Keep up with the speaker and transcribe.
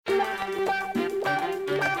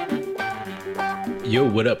Yo,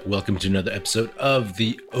 what up? Welcome to another episode of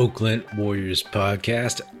the Oakland Warriors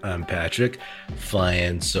podcast. I'm Patrick,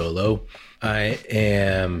 flying solo. I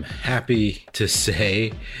am happy to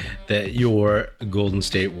say that your Golden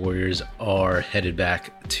State Warriors are headed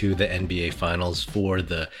back to the NBA Finals for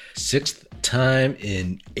the sixth time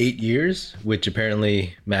in 8 years, which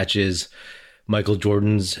apparently matches Michael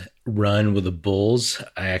Jordan's run with the Bulls.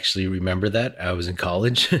 I actually remember that. I was in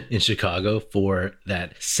college in Chicago for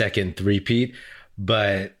that second three-peat.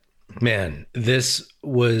 But man, this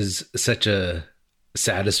was such a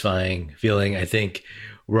satisfying feeling. I think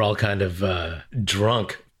we're all kind of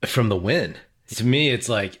drunk from the win. To me, it's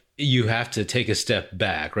like you have to take a step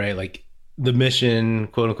back, right? Like the mission,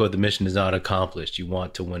 quote unquote, the mission is not accomplished. You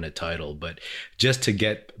want to win a title, but just to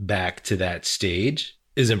get back to that stage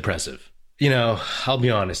is impressive. You know, I'll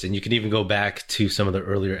be honest, and you can even go back to some of the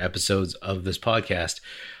earlier episodes of this podcast.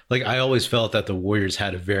 Like, I always felt that the Warriors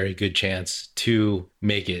had a very good chance to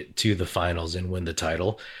make it to the finals and win the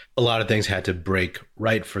title. A lot of things had to break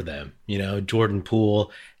right for them. You know, Jordan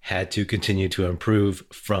Poole had to continue to improve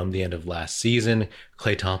from the end of last season.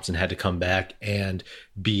 Klay Thompson had to come back and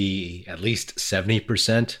be at least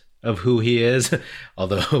 70% of who he is.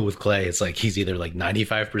 Although with Klay, it's like he's either like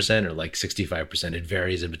 95% or like 65%. It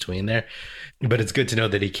varies in between there. But it's good to know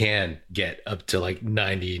that he can get up to like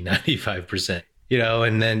 95%. You know,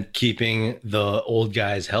 and then keeping the old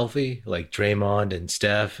guys healthy, like Draymond and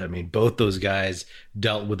Steph. I mean, both those guys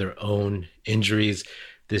dealt with their own injuries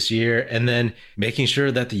this year. And then making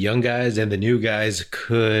sure that the young guys and the new guys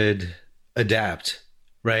could adapt,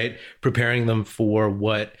 right? Preparing them for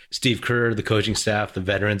what Steve Kerr, the coaching staff, the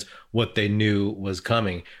veterans, what they knew was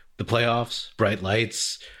coming. The playoffs, bright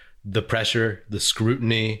lights, the pressure, the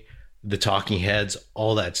scrutiny, the talking heads,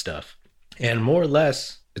 all that stuff. And more or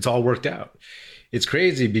less, it's all worked out. It's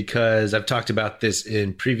crazy because I've talked about this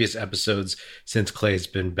in previous episodes since Klay's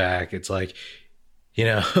been back. It's like, you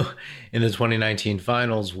know, in the 2019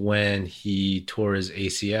 finals when he tore his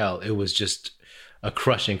ACL, it was just a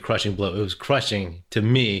crushing blow. It was crushing to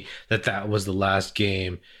me that was the last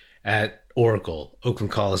game at Oracle,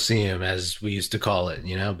 Oakland Coliseum, as we used to call it,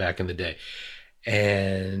 you know, back in the day.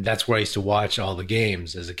 And that's where I used to watch all the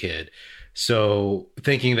games as a kid. So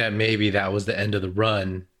thinking that maybe that was the end of the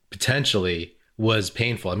run, potentially, was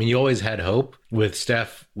painful. I mean, you always had hope with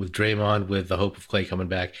Steph, with Draymond, with the hope of Klay coming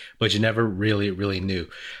back, but you never really knew.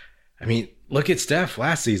 I mean, look at Steph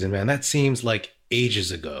last season, man. That seems like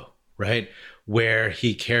ages ago, right? Where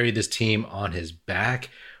he carried this team on his back,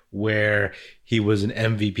 where he was an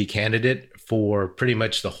MVP candidate for pretty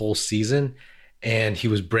much the whole season, and he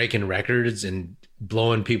was breaking records and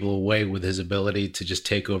blowing people away with his ability to just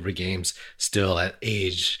take over games still at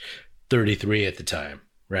age 33 at the time.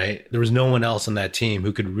 Right? There was no one else on that team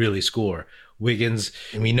who could really score. Wiggins,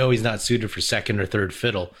 and we know he's not suited for second or third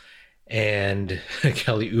fiddle. And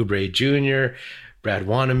Kelly Oubre Jr., Brad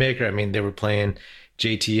Wanamaker, I mean, they were playing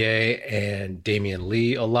JTA and Damian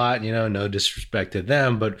Lee a lot, you know, no disrespect to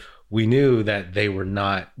them, but we knew that they were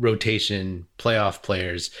not rotation playoff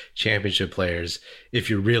players, championship players, if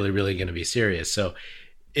you're really going to be serious. So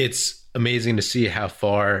it's amazing to see how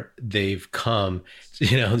far they've come.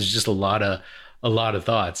 You know, there's just a lot of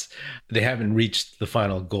thoughts. They haven't reached the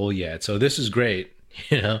final goal yet. So this is great,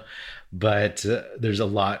 you know, but there's a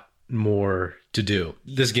lot more to do.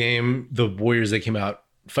 This game, the Warriors, they came out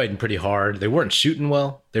fighting pretty hard. They weren't shooting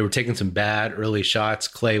well. They were taking some bad early shots.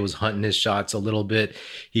 Klay was hunting his shots a little bit.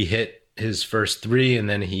 He hit his first three and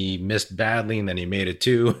then he missed badly and then he made it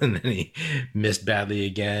two and then he missed badly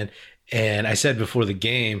again. And I said before the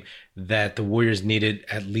game that the Warriors needed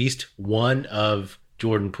at least one of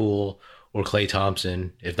Jordan Poole or Klay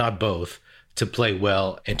Thompson, if not both, to play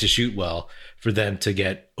well and to shoot well for them to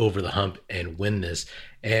get over the hump and win this.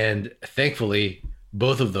 And thankfully,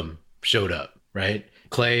 both of them showed up, right?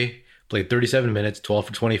 Klay played 37 minutes, 12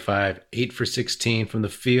 for 25, 8 for 16 from the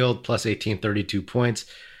field, plus 18, 32 points.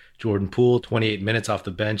 Jordan Poole, 28 minutes off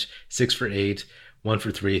the bench, 6 for 8, 1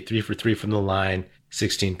 for 3, 3 for 3 from the line,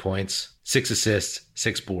 16 points, 6 assists,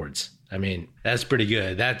 6 boards. I mean, that's pretty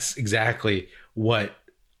good. That's exactly what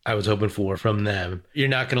I was hoping for from them. You're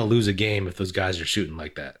not going to lose a game if those guys are shooting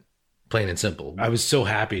like that. Plain and simple. I was so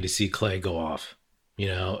happy to see Klay go off, you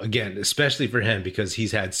know, again, especially for him because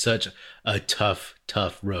he's had such a tough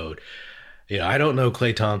road. You know, I don't know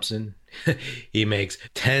Klay Thompson. He makes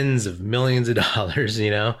tens of millions of dollars, you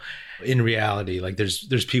know. In reality, like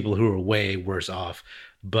there's people who are way worse off.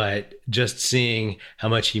 But just seeing how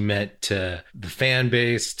much he meant to the fan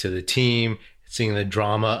base, to the team, seeing the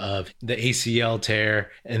drama of the ACL tear,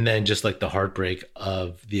 and then just like the heartbreak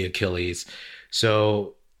of the Achilles.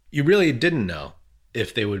 So you really didn't know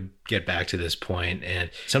if they would get back to this point. And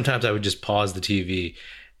sometimes I would just pause the TV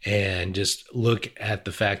and just look at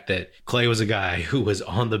the fact that Klay was a guy who was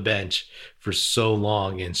on the bench for so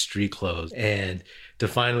long in street clothes. And to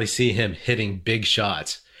finally see him hitting big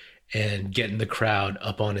shots and getting the crowd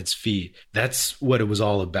up on its feet, that's what it was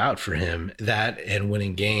all about for him. That and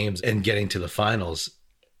winning games and getting to the finals.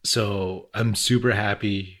 So I'm super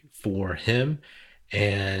happy for him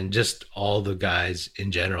and just all the guys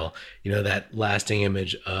in general. You know, that lasting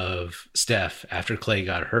image of Steph after Klay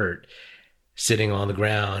got hurt, sitting on the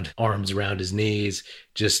ground, arms around his knees,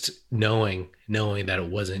 just knowing that it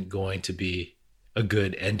wasn't going to be a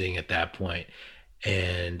good ending at that point,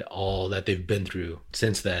 and all that they've been through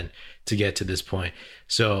since then to get to this point.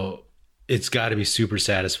 So it's got to be super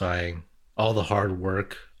satisfying. All the hard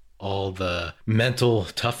work, all the mental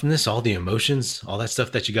toughness, all the emotions, all that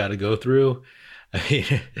stuff that you got to go through. I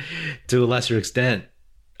mean, to a lesser extent,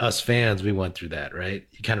 us fans, we went through that, right?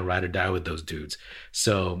 You kind of ride or die with those dudes.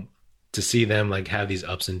 So to see them like have these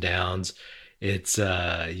ups and downs, it's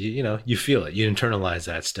you feel it, you internalize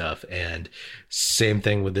that stuff. And same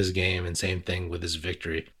thing with this game and same thing with this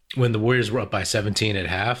victory. When the Warriors were up by 17 at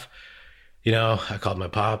half, I called my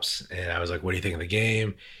pops and I was like, what do you think of the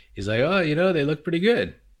game? He's like, oh, they look pretty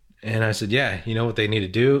good. And I said, yeah, you know what they need to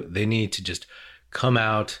do? They need to just come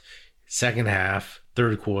out second half,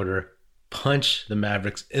 third quarter, punch the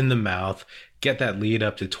Mavericks in the mouth, get that lead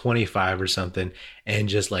up to 25 or something, and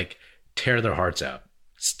just like tear their hearts out,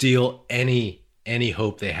 steal any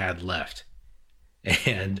hope they had left.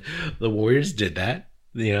 And the Warriors did that.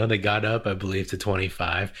 They got up, I believe, to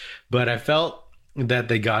 25, but I felt that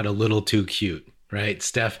they got a little too cute, right?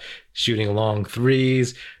 Steph shooting long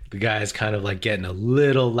threes, the guys kind of like getting a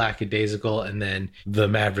little lackadaisical, and then the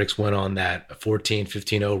Mavericks went on that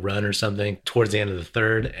 14-15-0 run or something towards the end of the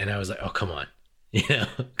third, and I was like, oh, come on.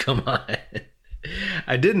 Come on.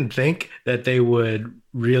 I didn't think that they would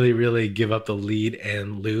really, really give up the lead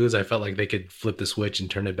and lose. I felt like they could flip the switch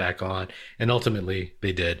and turn it back on, and ultimately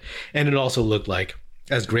they did. And it also looked like,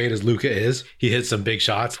 as great as Luka is, he hit some big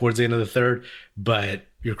shots towards the end of the third, but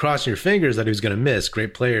you're crossing your fingers that he was going to miss.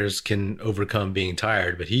 Great players can overcome being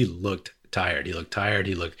tired, but he looked tired. He looked tired.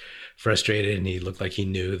 He looked frustrated, and he looked like he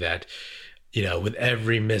knew that, with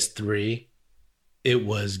every missed three, it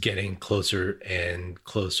was getting closer and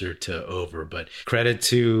closer to over. But credit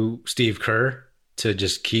to Steve Kerr to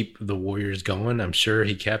just keep the Warriors going. I'm sure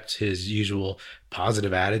he kept his usual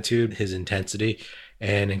positive attitude, his intensity,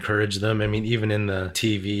 and encouraged them. I mean, even in the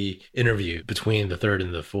TV interview between the third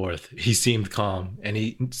and the fourth, he seemed calm and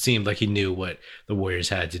he seemed like he knew what the Warriors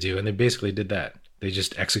had to do. And they basically did that. They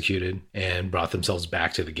just executed and brought themselves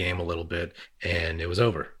back to the game a little bit, and it was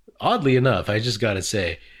over. Oddly enough, I just got to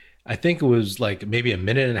say, I think it was like maybe a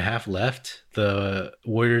minute and a half left. The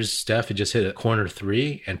Warriors, Steph had just hit a corner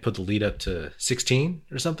three and put the lead up to 16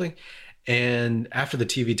 or something. And after the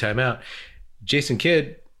TV timeout, Jason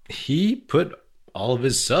Kidd, he put all of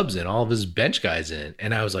his subs in, all of his bench guys in.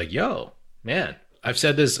 And I was like, yo, man, I've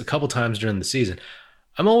said this a couple times during the season.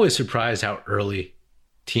 I'm always surprised how early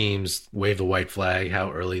teams wave the white flag,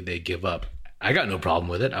 how early they give up. I got no problem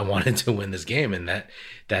with it. I wanted to win this game, and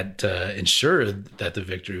that ensured that the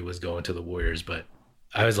victory was going to the Warriors. But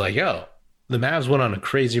I was like, yo, the Mavs went on a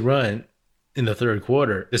crazy run in the third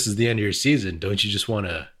quarter. This is the end of your season. Don't you just want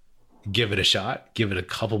to give it a shot, give it a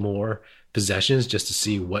couple more possessions just to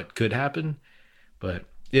see what could happen? But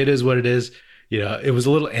it is what it is. It was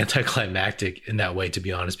a little anticlimactic in that way, to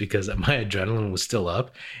be honest, because my adrenaline was still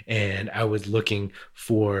up and I was looking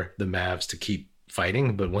for the Mavs to keep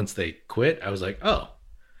fighting. But once they quit, I was like, oh,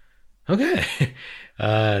 okay,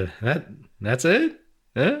 that's it.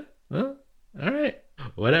 Well, all right,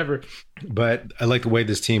 whatever. But I like the way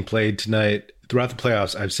this team played tonight. Throughout the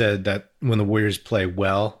playoffs, I've said that when the Warriors play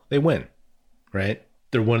well, they win, right?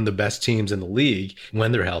 They're one of the best teams in the league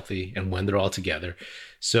when they're healthy and when they're all together.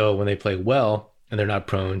 So when they play well and they're not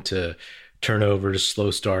prone to turnovers,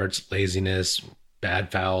 slow starts, laziness,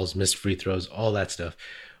 bad fouls, missed free throws, all that stuff,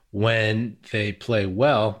 when they play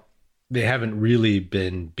well, they haven't really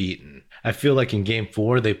been beaten. I feel like in game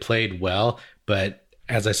 4, they played well, but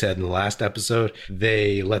as I said in the last episode,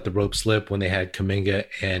 they let the rope slip when they had Kuminga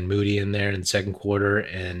and Moody in there in the second quarter,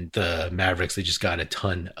 and the Mavericks, they just got a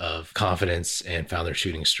ton of confidence and found their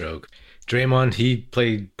shooting stroke. Draymond, he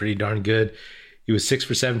played pretty darn good. He was 6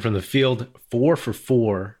 for 7 from the field, 4 for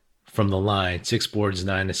 4 from the line, 6 boards,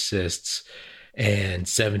 9 assists, and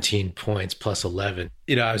 17 points plus 11.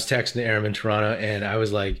 I was texting Aaron in Toronto, and I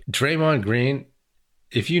was like, Draymond Green,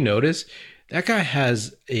 if you notice, that guy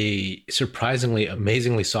has a surprisingly,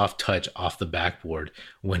 amazingly soft touch off the backboard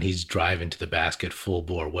when he's driving to the basket full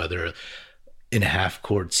bore, whether in a half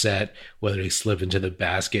court set, whether he's slipping to the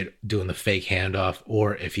basket, doing the fake handoff,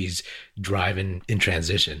 or if he's driving in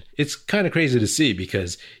transition. It's kind of crazy to see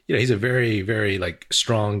because, he's a very, very like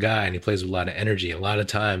strong guy and he plays with a lot of energy. A lot of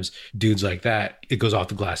times dudes like that, it goes off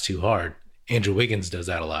the glass too hard. Andrew Wiggins does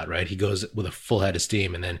that a lot, right? He goes with a full head of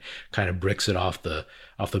steam and then kind of bricks it off the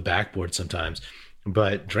backboard sometimes.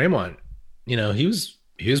 But Draymond, he was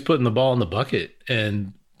putting the ball in the bucket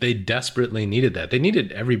and they desperately needed that. They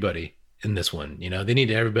needed everybody in this one. They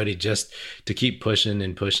needed everybody just to keep pushing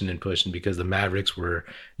and pushing and pushing because the Mavericks were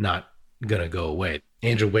not going to go away.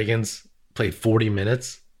 Andrew Wiggins played 40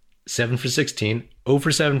 minutes, 7 for 16, 0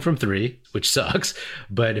 for 7 from 3, which sucks.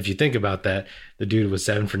 But if you think about that, the dude was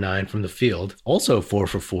 7 for 9 from the field, also 4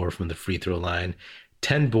 for 4 from the free throw line,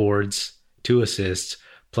 10 boards, 2 assists,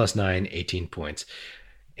 plus 9, 18 points.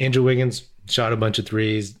 Andrew Wiggins shot a bunch of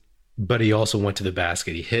threes, but he also went to the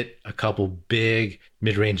basket. He hit a couple big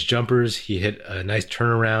mid-range jumpers. He hit a nice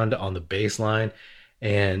turnaround on the baseline,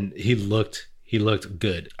 and he looked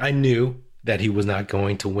good. I knew that he was not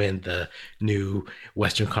going to win the new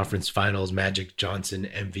Western Conference Finals Magic Johnson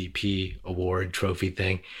MVP award trophy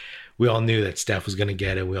thing. We all knew that Steph was going to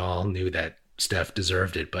get it. We all knew that Steph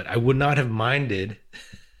deserved it, but I would not have minded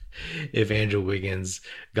if Andrew Wiggins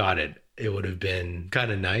got it. It would have been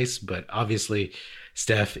kind of nice, but obviously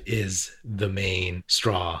Steph is the main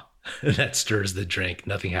straw that stirs the drink.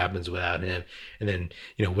 Nothing happens without him. And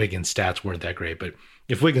then, Wiggins' stats weren't that great, but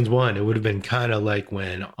if Wiggins won, it would have been kind of like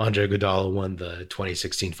when Andre Iguodala won the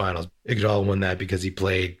 2016 finals. Iguodala won that because he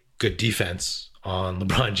played good defense on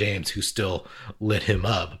LeBron James, who still lit him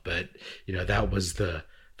up. But, that was the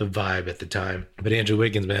vibe at the time. But Andrew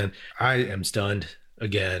Wiggins, man, I am stunned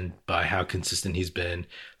again by how consistent he's been.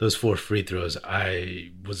 Those 4 free throws,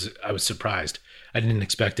 I was surprised. I didn't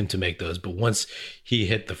expect him to make those, but once he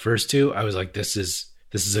hit the first 2, I was like, this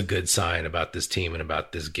is a good sign about this team and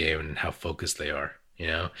about this game and how focused they are.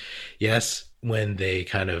 Yes, when they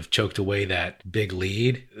kind of choked away that big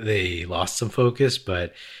lead, they lost some focus,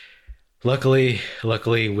 but luckily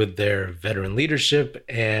with their veteran leadership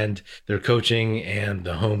and their coaching and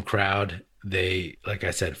the home crowd, they, like I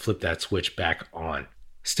said, flipped that switch back on.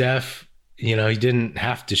 Steph, he didn't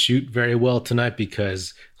have to shoot very well tonight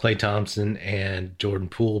because Klay Thompson and Jordan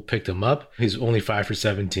Poole picked him up. He's only 5 for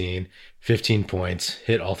 17, 15 points,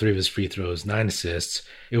 hit all 3 of his free throws, 9 assists.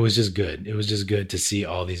 It was just good. It was just good to see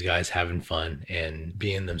all these guys having fun and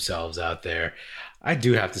being themselves out there. I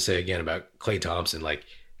do have to say again about Klay Thompson, like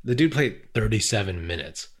the dude played 37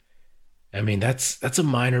 minutes. I mean, that's a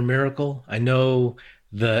minor miracle. I know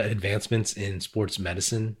the advancements in sports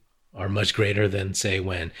medicine are much greater than, say,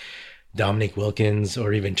 when Dominique Wilkins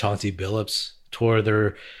or even Chauncey Billups tore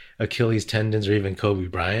their Achilles tendons, or even Kobe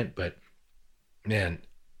Bryant. But man,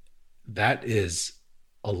 that is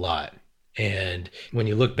a lot. And when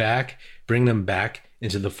you look back, bring them back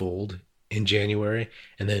into the fold in January,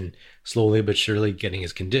 and then slowly but surely getting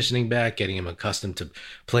his conditioning back, getting him accustomed to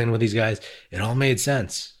playing with these guys, it all made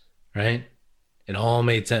sense, right? It all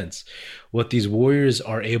made sense. What these Warriors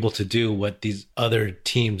are able to do, what these other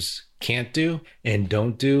teams can't do and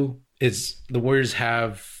don't do, is the Warriors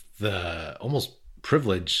have the almost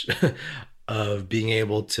privilege of being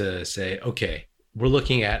able to say, okay, we're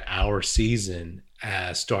looking at our season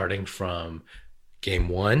as starting from game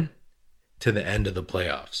 1 to the end of the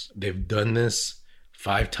playoffs. They've done this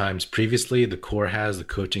 5 times previously. The core has, the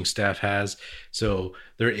coaching staff has. So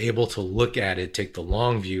they're able to look at it, take the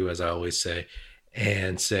long view, as I always say,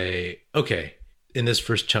 and say, okay, in this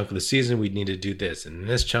first chunk of the season, we need to do this. And in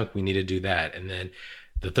this chunk, we need to do that. And then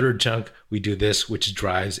the third chunk, we do this, which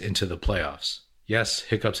drives into the playoffs. Yes,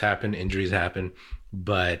 hiccups happen, injuries happen,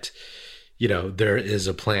 but, there is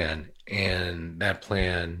a plan. And that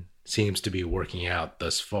plan seems to be working out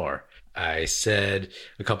thus far. I said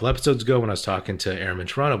a couple episodes ago when I was talking to Aaron in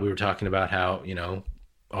Toronto, we were talking about how,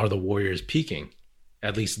 are the Warriors peaking,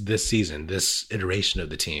 at least this season, this iteration of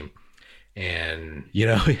the team. And,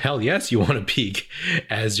 hell yes, you want to peak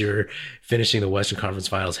as you're finishing the Western Conference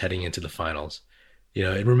Finals, heading into the finals.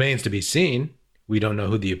 It remains to be seen. We don't know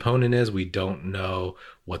who the opponent is. We don't know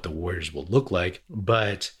what the Warriors will look like,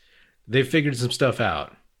 but they've figured some stuff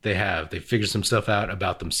out. They figured some stuff out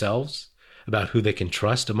about themselves, about who they can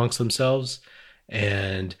trust amongst themselves,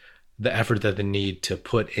 and the effort that they need to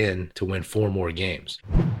put in to win 4 more games.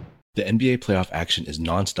 The NBA playoff action is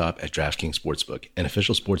nonstop at DraftKings Sportsbook, an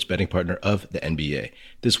official sports betting partner of the NBA.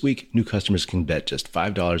 This week, new customers can bet just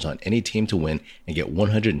 $5 on any team to win and get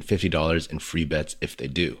 $150 in free bets if they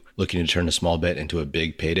do. Looking to turn a small bet into a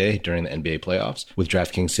big payday during the NBA playoffs? With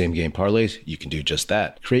DraftKings same-game parlays, you can do just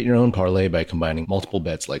that. Create your own parlay by combining multiple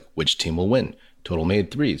bets like which team will win, total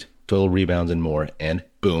made threes, total rebounds, and more, and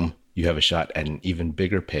boom, you have a shot at an even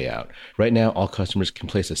bigger payout. Right now, all customers can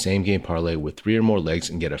place a same game parlay with 3 or more legs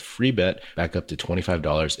and get a free bet back up to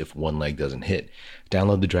 $25 if one leg doesn't hit.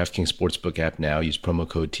 Download the DraftKings Sportsbook app now. Use promo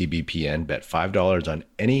code TBPN. Bet $5 on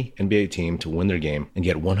any NBA team to win their game and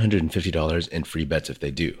get $150 in free bets if they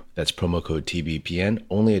do. That's promo code TBPN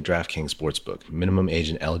only at DraftKings Sportsbook. Minimum age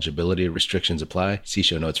and eligibility restrictions apply. See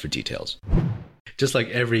show notes for details. Just like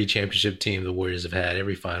every championship team the Warriors have had,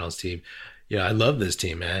 every finals team, I love this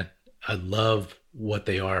team, man. I love what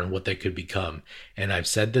they are and what they could become. And I've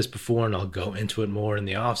said this before, and I'll go into it more in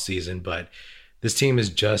the offseason, but this team is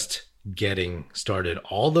just getting started.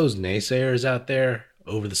 All those naysayers out there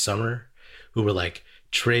over the summer who were like,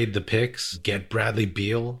 trade the picks, get Bradley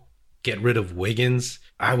Beal, get rid of Wiggins.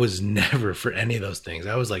 I was never for any of those things.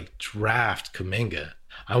 I was like, draft Kuminga.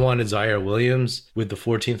 I wanted Zaire Williams with the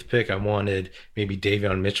 14th pick. I wanted maybe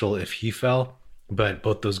Davion Mitchell if he fell, but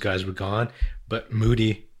both those guys were gone. But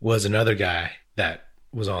Moody was another guy that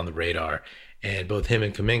was on the radar. And both him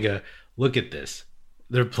and Kuminga, look at this.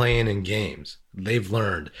 They're playing in games. They've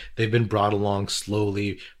learned. They've been brought along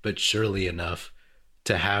slowly but surely enough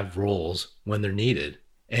to have roles when they're needed.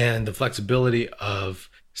 And the flexibility of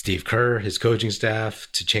Steve Kerr, his coaching staff,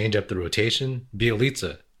 to change up the rotation.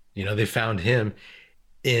 Bjelica, they found him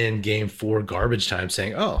in game 4 garbage time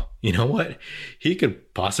saying, oh, you know what? He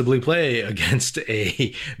could possibly play against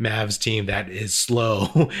a Mavs team that is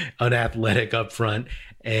slow, unathletic up front,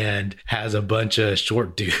 and has a bunch of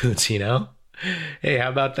short dudes, Hey, how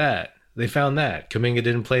about that? They found that. Kuminga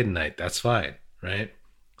didn't play tonight. That's fine, right?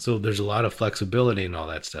 So there's a lot of flexibility and all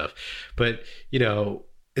that stuff. But,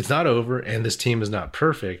 it's not over, and this team is not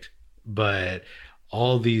perfect, but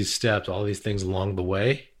all these steps, all these things along the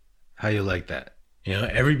way, how you like that?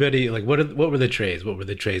 Everybody, like, what were the trades? What were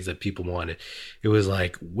the trades that people wanted? It was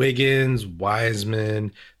like Wiggins,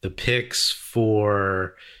 Wiseman, the picks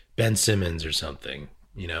for Ben Simmons or something,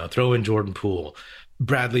 throw in Jordan Poole,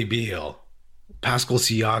 Bradley Beal, Pascal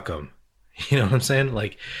Siakam. You know what I'm saying?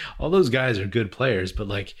 Like, all those guys are good players, but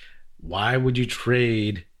like, why would you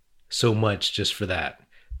trade so much just for that?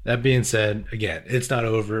 That being said, again, it's not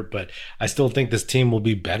over, but I still think this team will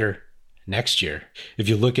be better next year. If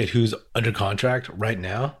you look at who's under contract right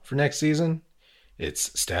now for next season,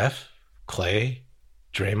 it's Steph, Clay,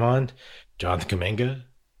 Draymond, Jonathan Kuminga,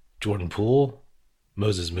 Jordan Poole,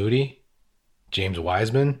 Moses Moody, James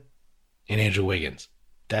Wiseman, and Andrew Wiggins.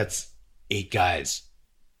 That's 8 guys.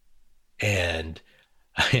 And,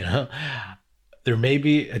 there may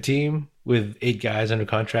be a team with 8 guys under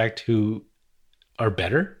contract who are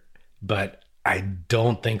better, but I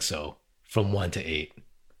don't think so from 1 to 8.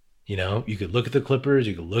 You could look at the Clippers,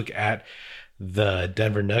 you could look at the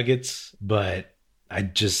Denver Nuggets, but I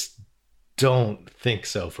just don't think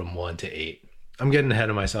so from 1 to 8. I'm getting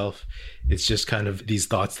ahead of myself. It's just kind of these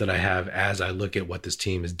thoughts that I have as I look at what this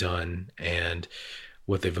team has done and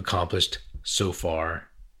what they've accomplished so far.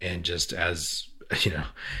 And just as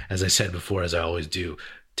I said before, as I always do,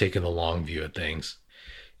 taking the long view of things.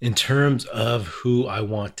 In terms of who I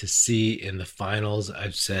want to see in the finals,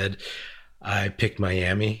 I've said I picked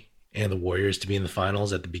Miami and the Warriors to be in the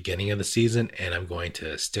finals at the beginning of the season, and I'm going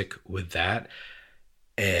to stick with that.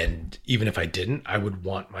 And even if I didn't, I would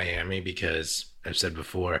want Miami because I've said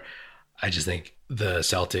before, I just think the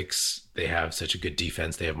Celtics, they have such a good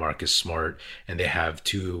defense. They have Marcus Smart, and they have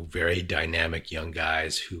 2 very dynamic young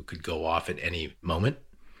guys who could go off at any moment.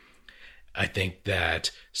 I think that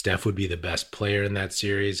Steph would be the best player in that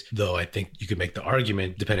series, though I think you could make the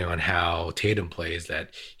argument, depending on how Tatum plays,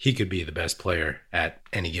 that he could be the best player at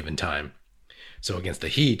any given time. So against the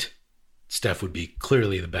Heat, Steph would be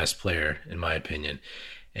clearly the best player, in my opinion.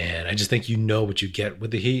 And I just think what you get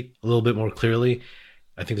with the Heat a little bit more clearly.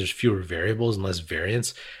 I think there's fewer variables and less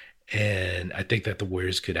variance. And I think that the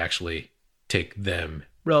Warriors could actually take them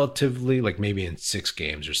relatively, like maybe in 6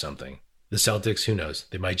 games or something. The Celtics, who knows?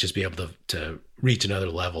 They might just be able to reach another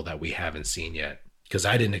level that we haven't seen yet. Because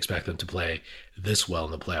I didn't expect them to play this well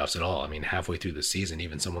in the playoffs at all. I mean, halfway through the season,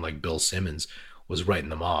 even someone like Bill Simmons was writing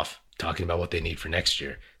them off, talking about what they need for next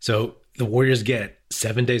year. So the Warriors get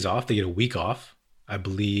 7 days off. They get a week off. I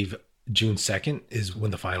believe June 2nd is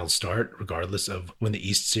when the finals start, regardless of when the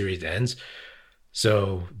East series ends.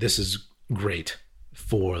 So this is great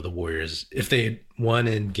for the Warriors. If they had won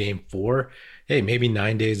in game 4, hey, maybe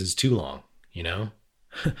 9 days is too long,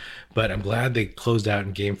 But I'm glad they closed out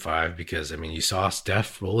in game 5 because, you saw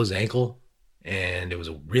Steph roll his ankle, and it was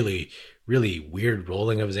a really, really weird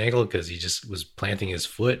rolling of his ankle because he just was planting his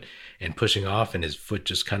foot and pushing off, and his foot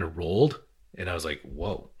just kind of rolled. And I was like,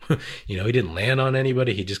 whoa, he didn't land on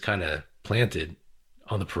anybody. He just kind of planted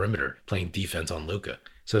on the perimeter, playing defense on Luka.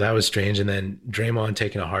 So that was strange. And then Draymond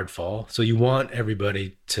taking a hard fall. So you want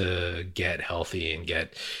everybody to get healthy and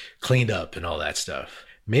get cleaned up and all that stuff.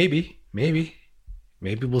 Maybe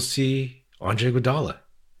we'll see Andre Iguodala.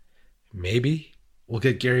 Maybe we'll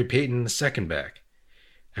get Gary Payton II back.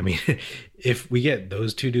 I mean, if we get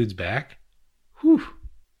those two dudes back, whew,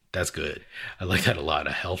 that's good. I like that a lot.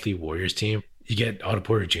 A healthy Warriors team. You get Otto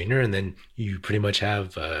Porter Jr. and then you pretty much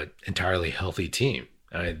have an entirely healthy team.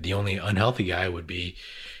 The only unhealthy guy would be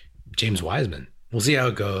James Wiseman. We'll see how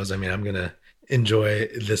it goes. I mean, I'm going to enjoy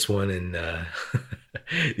this one. And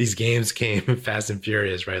these games came fast and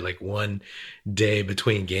furious, right? Like one day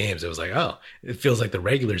between games. It was like, oh, it feels like the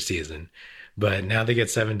regular season. But now they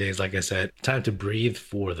get 7 days, like I said. Time to breathe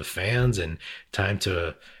for the fans and time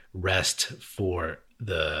to rest for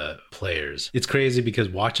the players. It's crazy because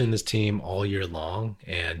watching this team all year long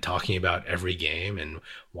and talking about every game and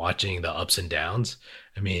watching the ups and downs.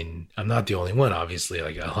 I mean, I'm not the only one, obviously.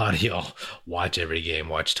 Like a lot of y'all watch every game,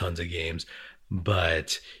 watch tons of games,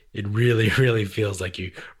 but it really, really feels like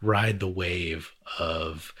you ride the wave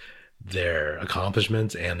of their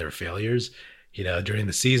accomplishments and their failures. You know, during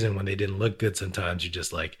the season when they didn't look good, sometimes you're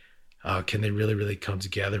just like, oh, can they really, really come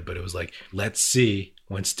together? But it was like, let's see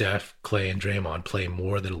when Steph, Clay, and Draymond play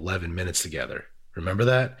more than 11 minutes together. Remember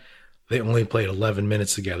that? They only played 11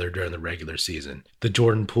 minutes together during the regular season. The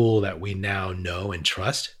Jordan Poole that we now know and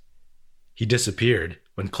trust, he disappeared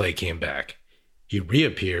when Clay came back. He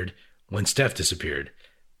reappeared when Steph disappeared.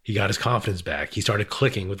 He got his confidence back. He started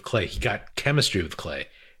clicking with Clay. He got chemistry with Clay.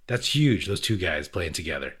 That's huge, those two guys playing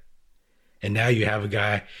together. And now you have a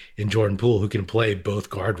guy in Jordan Poole who can play both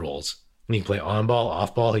guard roles. He can play on ball,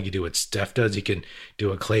 off ball. He can do what Steph does. He can do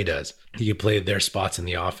what Clay does. He can play their spots in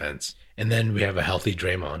the offense. And then we have a healthy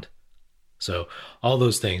Draymond. So all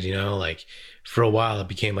those things, you know, like for a while it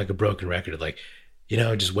became like a broken record. Like, you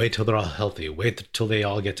know, just wait till they're all healthy. Wait till they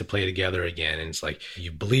all get to play together again. And it's like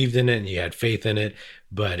you believed in it and you had faith in it.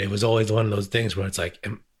 But it was always one of those things where it's like,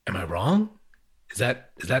 am I wrong? Is that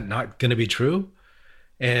not going to be true?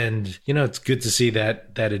 And, you know, it's good to see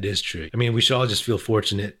that it is true. I mean, we should all just feel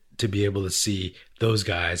fortunate to be able to see those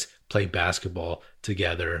guys play basketball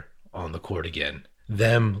together on the court again.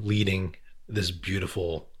 Them leading this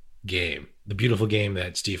beautiful game, the beautiful game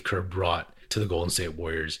that Steve Kerr brought to the Golden State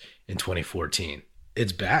Warriors in 2014.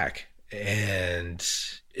 It's back and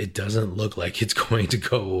it doesn't look like it's going to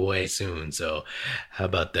go away soon. So how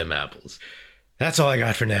about them apples? That's all I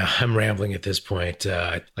got for now. I'm rambling at this point.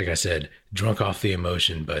 Like I said, drunk off the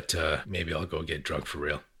emotion, but maybe I'll go get drunk for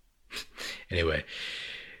real. Anyway,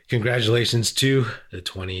 congratulations to the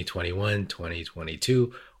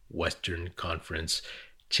 2021-2022 Western Conference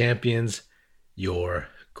champions, your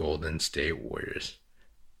Golden State Warriors.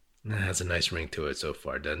 That has a nice ring to it so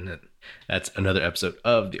far, doesn't it? That's another episode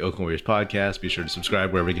of the Oakland Warriors podcast. Be sure to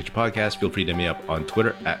subscribe wherever you get your podcasts. Feel free to hit me up on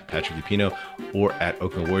Twitter at Patrick Lupino or at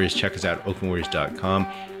Oakland Warriors. Check us out at oaklandwarriors.com.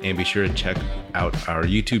 And be sure to check out our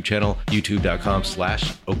YouTube channel,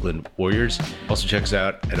 youtube.com/Oakland Warriors. Also check us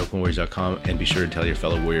out at oaklandwarriors.com and be sure to tell your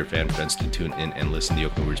fellow Warrior fan friends to tune in and listen to the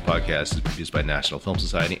Oakland Warriors podcast. It's produced by National Film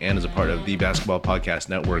Society and is a part of the Basketball Podcast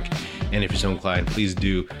Network. And if you're so inclined, please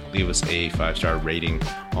do leave us a 5-star rating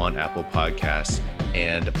on Apple Podcasts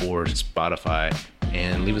and or Spotify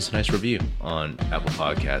and leave us a nice review on Apple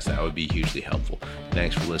Podcasts. That would be hugely helpful.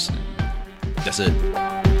 Thanks for listening. That's it.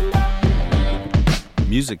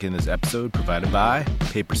 Music in this episode provided by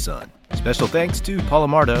Paper Sun. Special thanks to Paul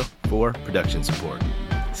Amardo for production support.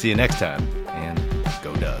 See you next time, and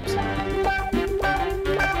go Dubs.